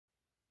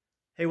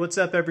Hey, what's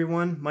up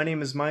everyone? My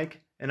name is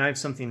Mike, and I have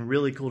something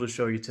really cool to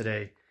show you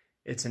today.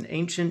 It's an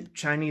ancient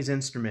Chinese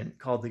instrument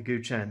called the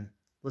Guzheng.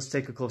 Let's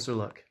take a closer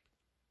look.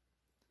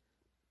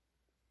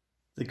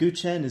 The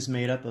Guzheng is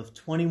made up of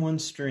 21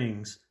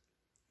 strings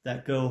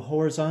that go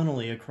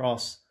horizontally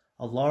across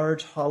a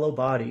large hollow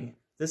body.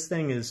 This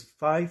thing is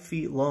 5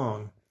 feet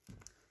long,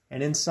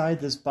 and inside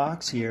this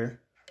box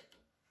here,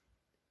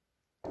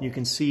 you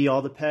can see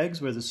all the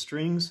pegs where the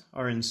strings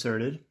are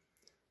inserted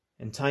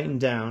and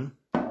tightened down.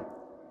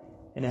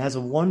 And it has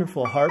a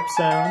wonderful harp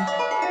sound.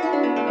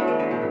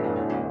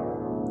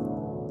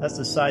 That's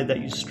the side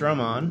that you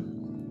strum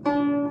on.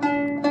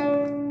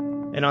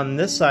 And on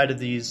this side of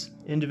these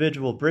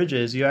individual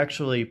bridges, you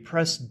actually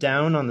press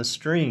down on the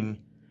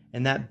string,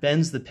 and that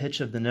bends the pitch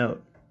of the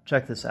note.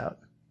 Check this out.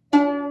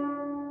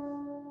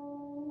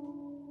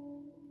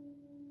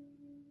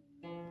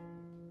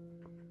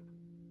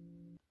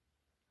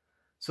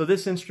 So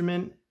this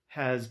instrument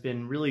has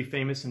been really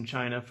famous in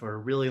China for a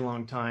really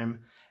long time,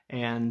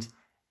 and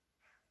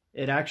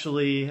it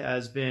actually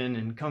has been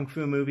in kung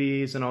fu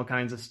movies and all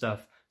kinds of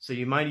stuff, so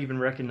you might even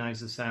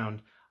recognize the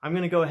sound. I'm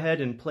going to go ahead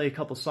and play a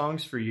couple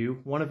songs for you.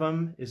 One of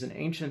them is an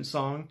ancient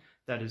song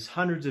that is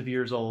hundreds of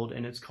years old,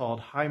 and it's called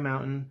High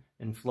Mountain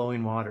and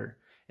Flowing Water.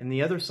 And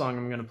the other song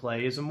I'm going to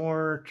play is a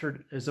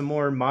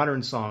more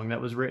modern song that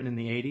was written in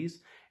the 80s,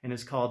 and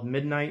it's called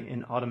Midnight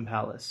in Autumn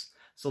Palace.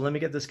 So let me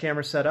get this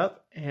camera set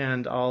up,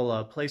 and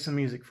I'll play some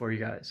music for you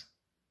guys.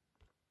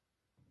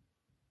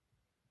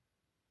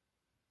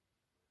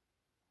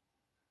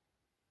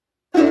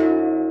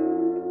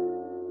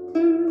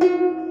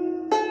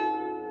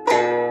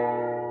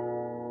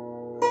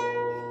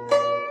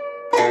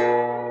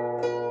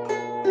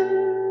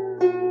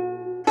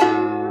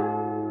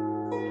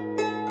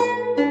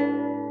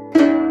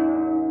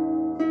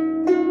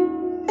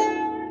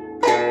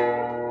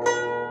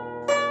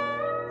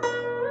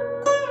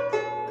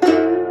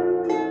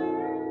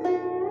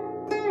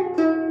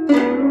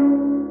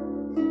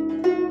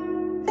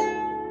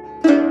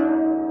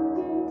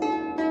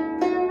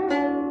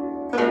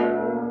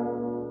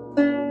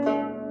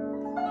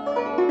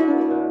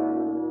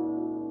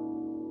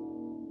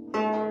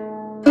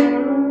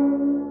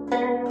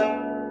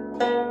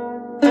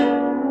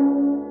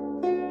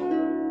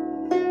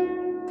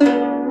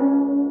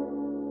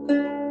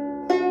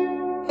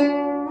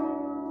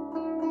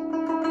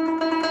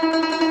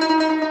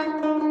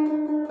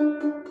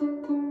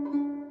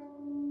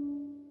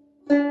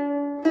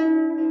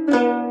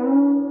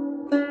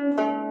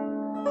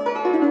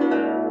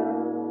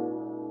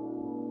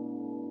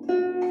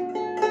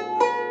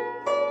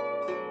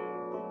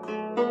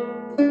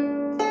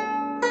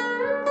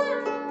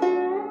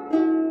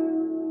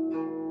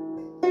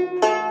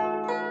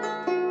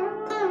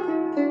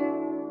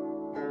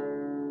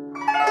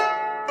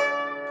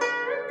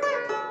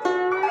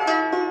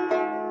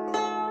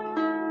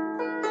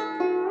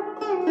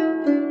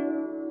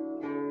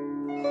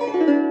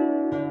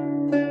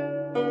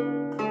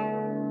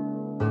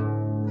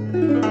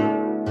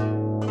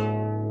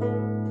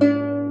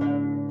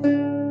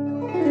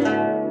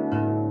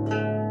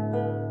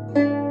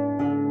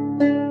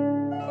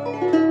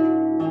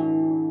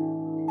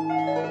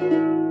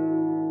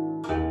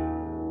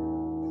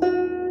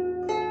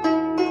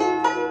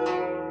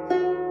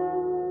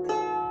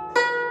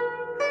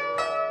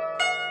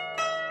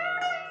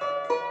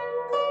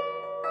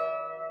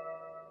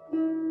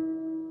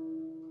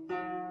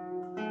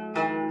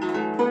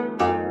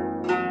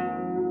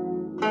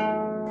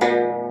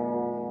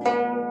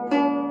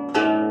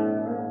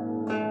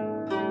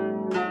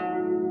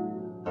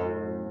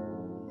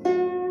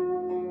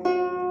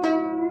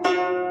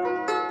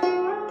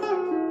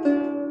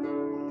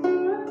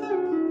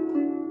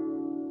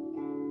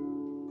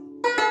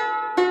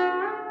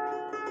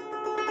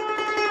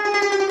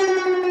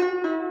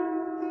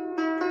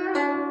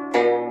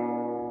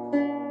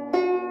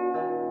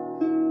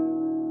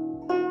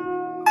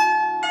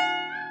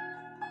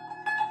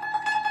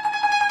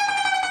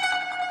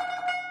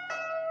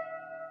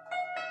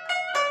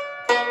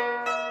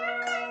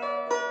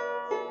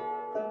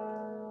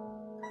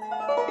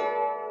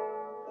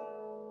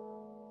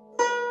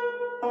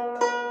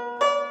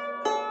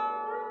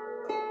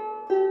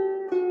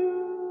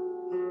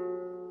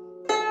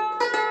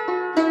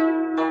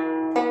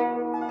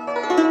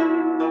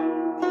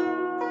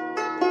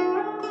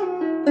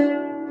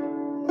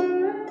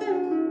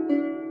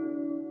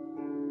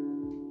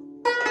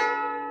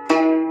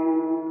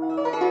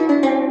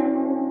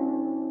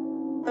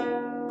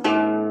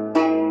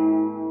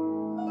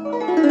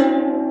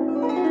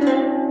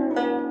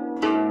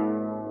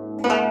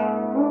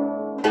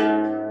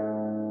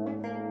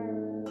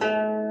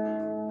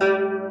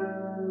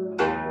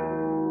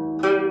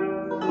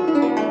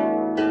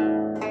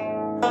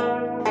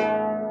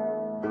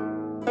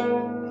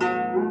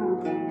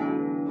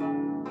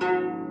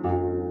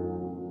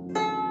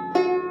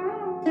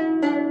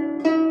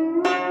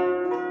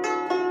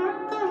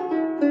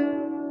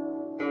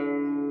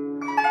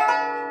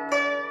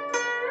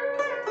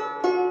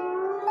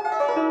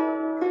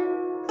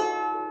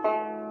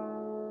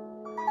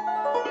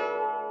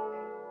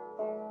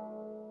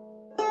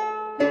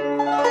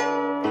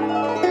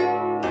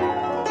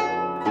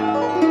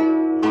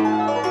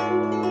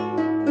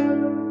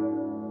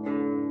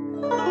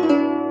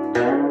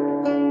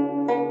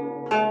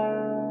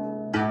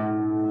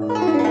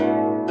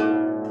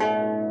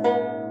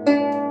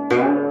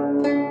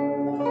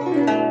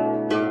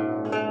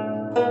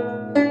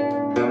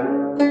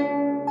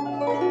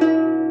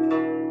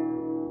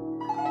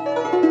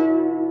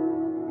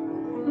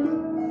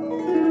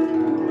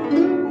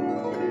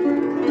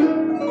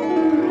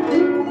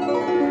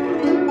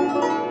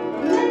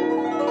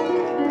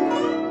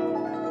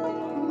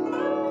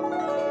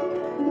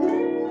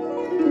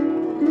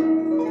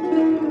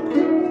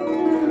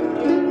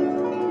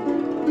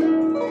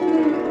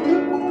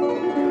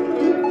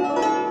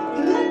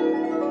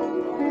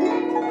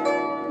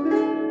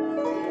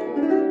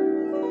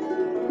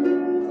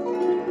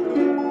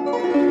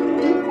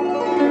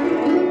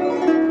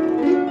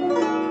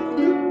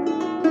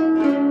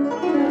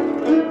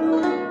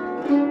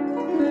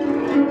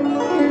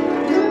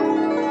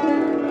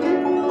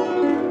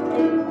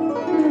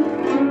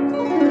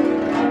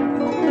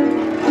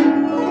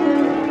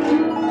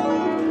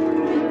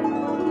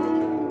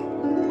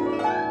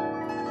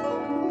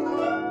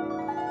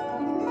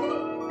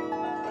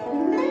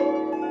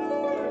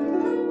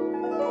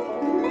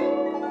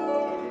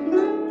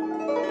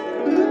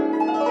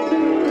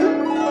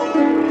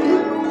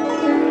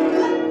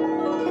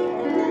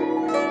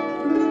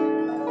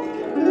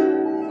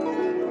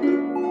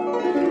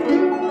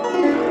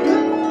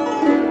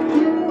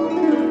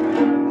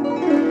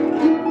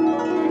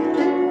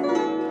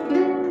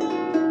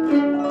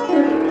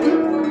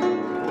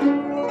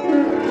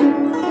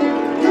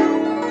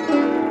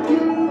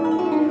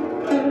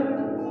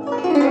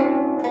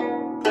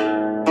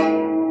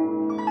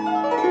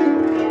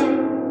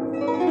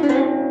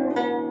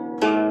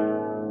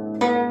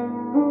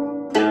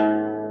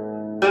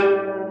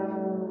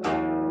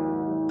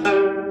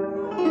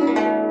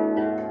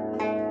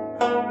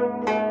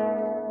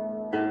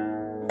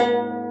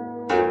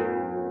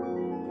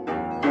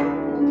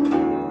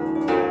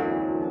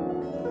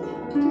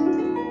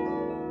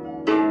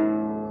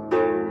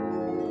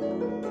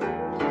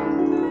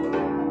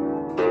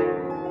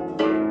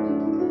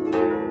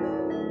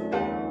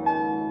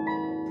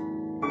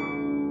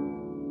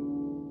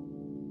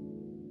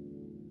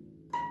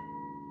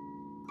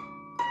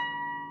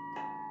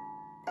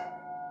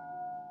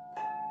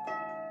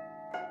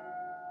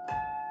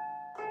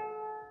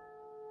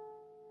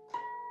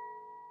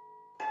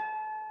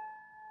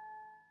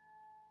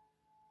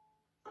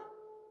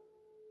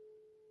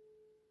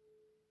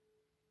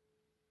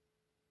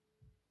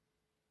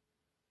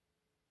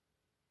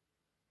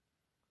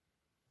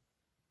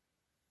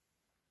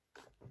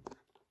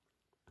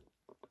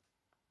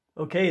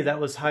 Okay, that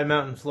was High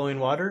Mountain Flowing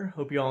Water.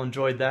 Hope you all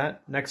enjoyed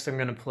that. Next I'm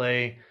going to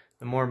play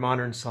the more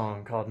modern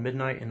song called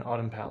Midnight in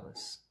Autumn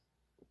Palace.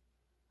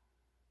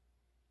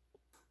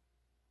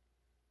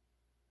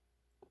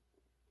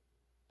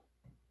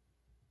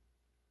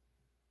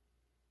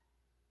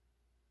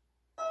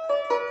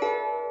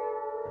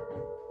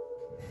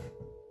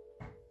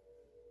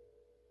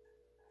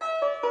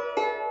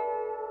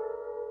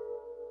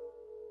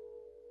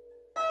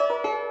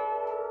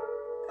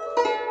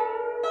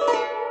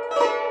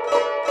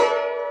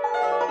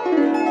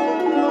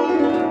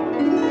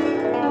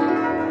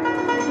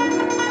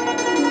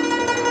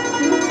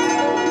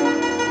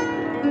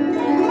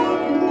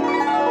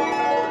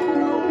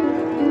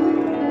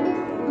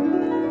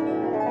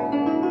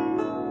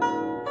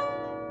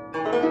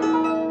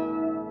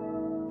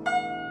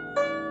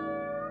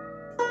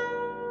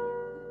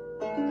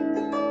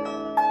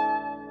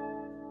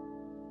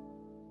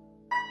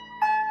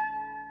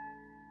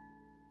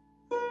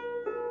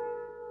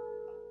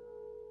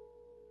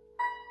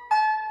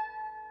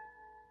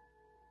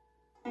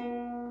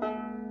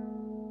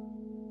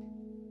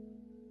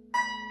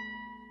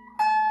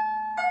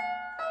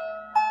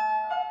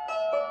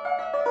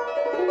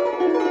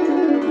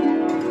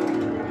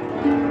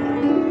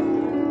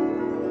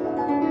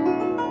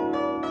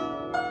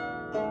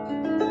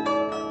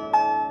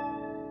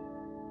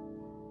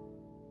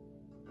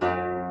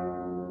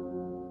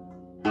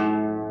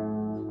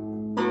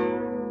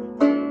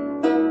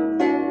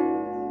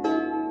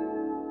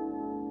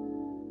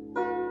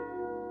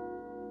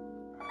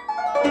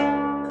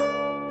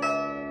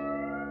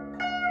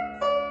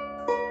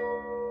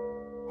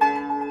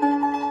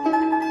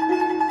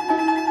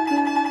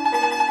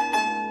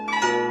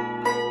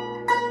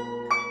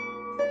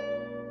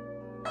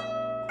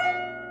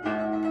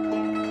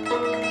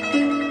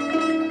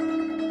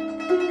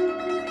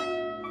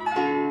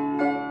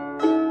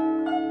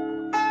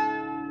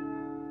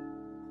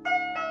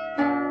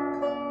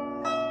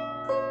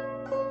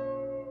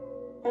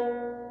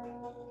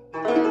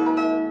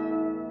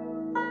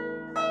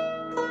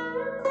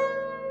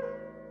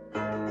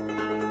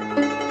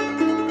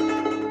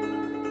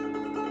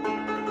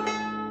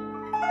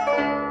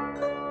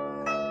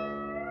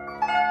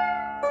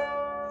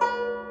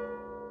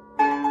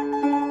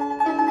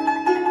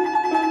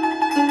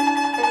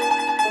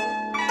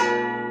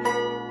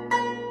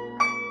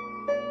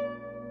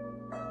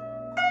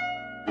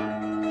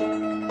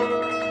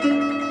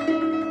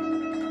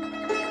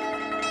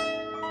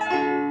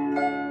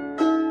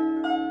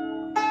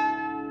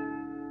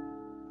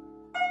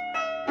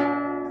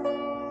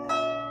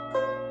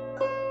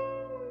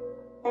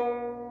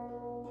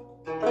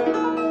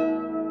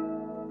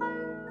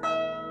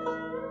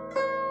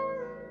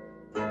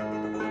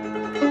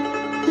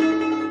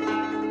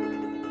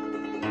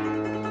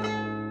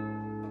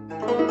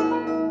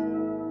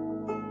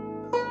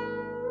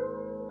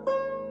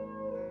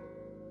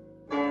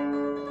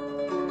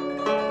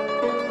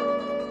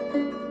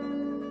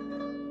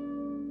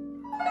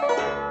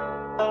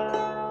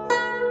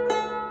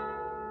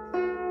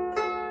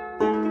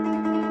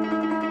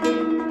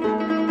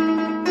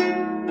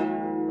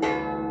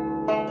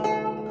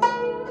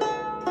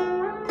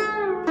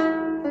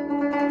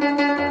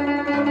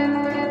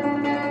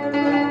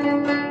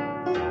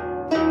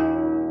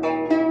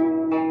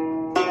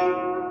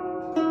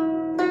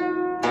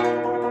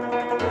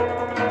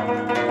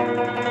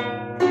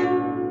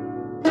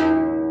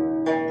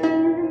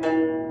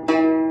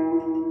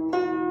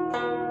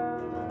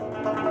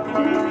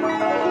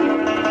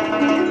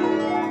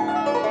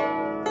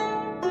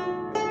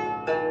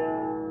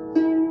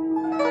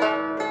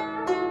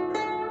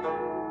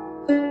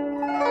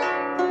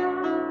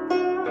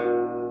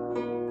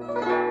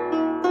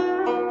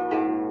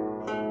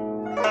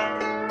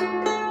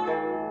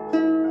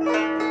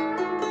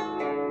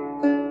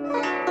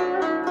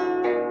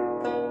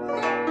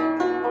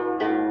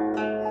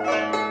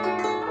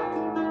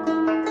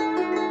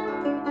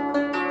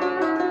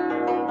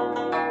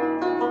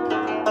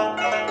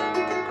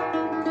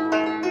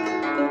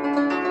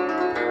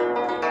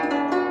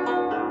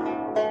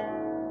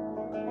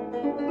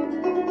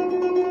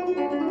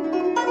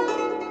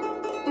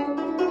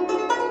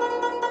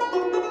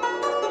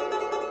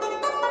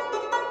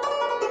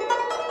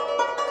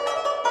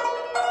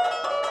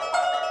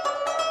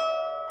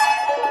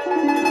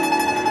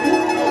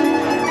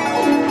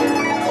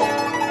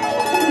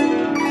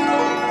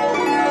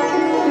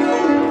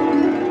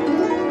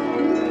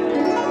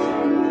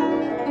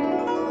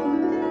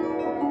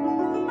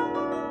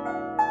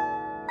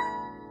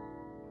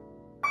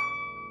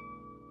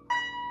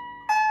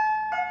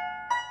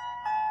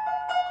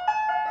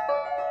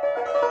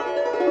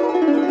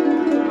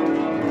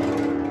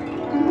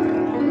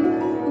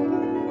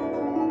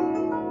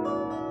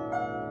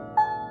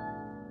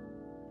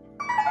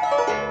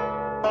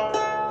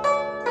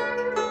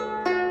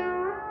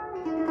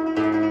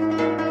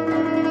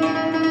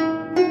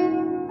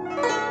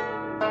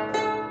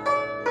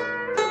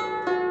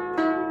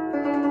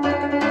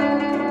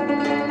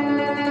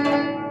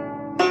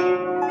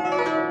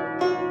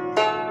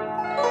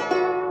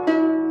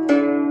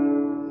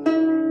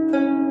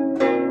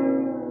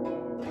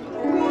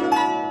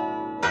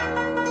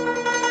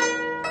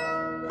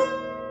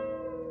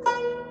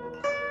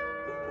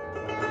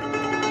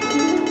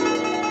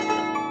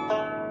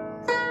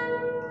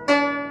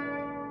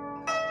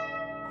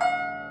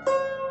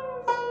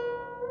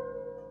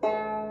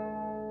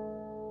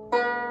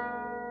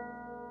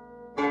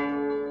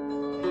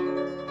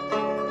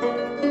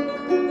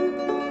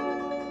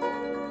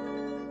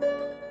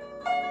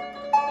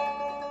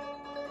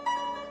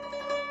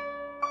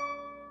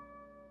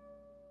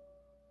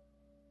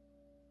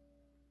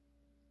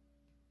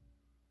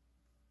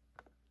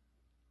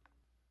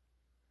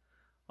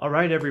 All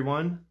right,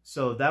 everyone.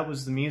 So that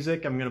was the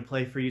music I'm going to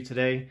play for you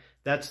today.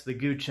 That's the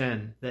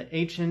Guzheng, the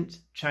ancient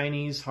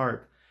Chinese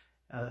harp,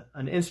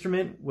 an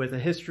instrument with a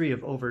history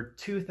of over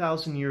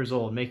 2,000 years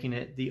old, making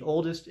it the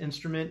oldest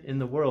instrument in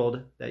the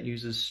world that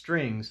uses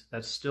strings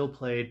that's still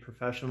played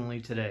professionally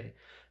today.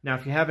 Now,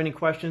 if you have any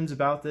questions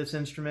about this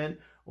instrument,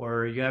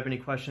 or you have any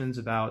questions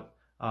about,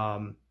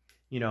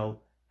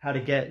 how to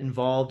get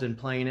involved in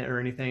playing it or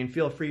anything,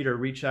 feel free to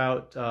reach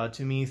out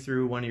to me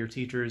through one of your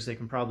teachers. They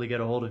can probably get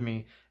a hold of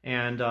me.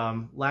 And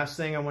last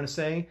thing I want to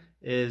say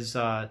is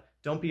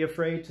don't be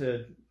afraid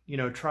to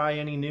try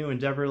any new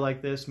endeavor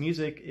like this.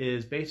 Music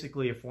is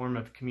basically a form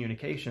of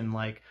communication,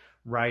 like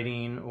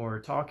writing or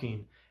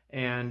talking.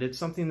 And it's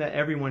something that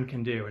everyone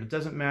can do. And it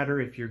doesn't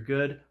matter if you're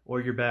good or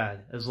you're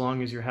bad, as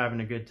long as you're having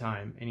a good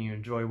time and you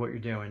enjoy what you're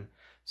doing.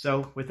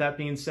 So with that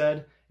being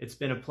said, it's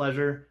been a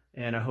pleasure,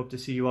 and I hope to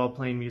see you all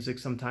playing music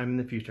sometime in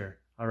the future.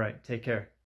 All right, take care.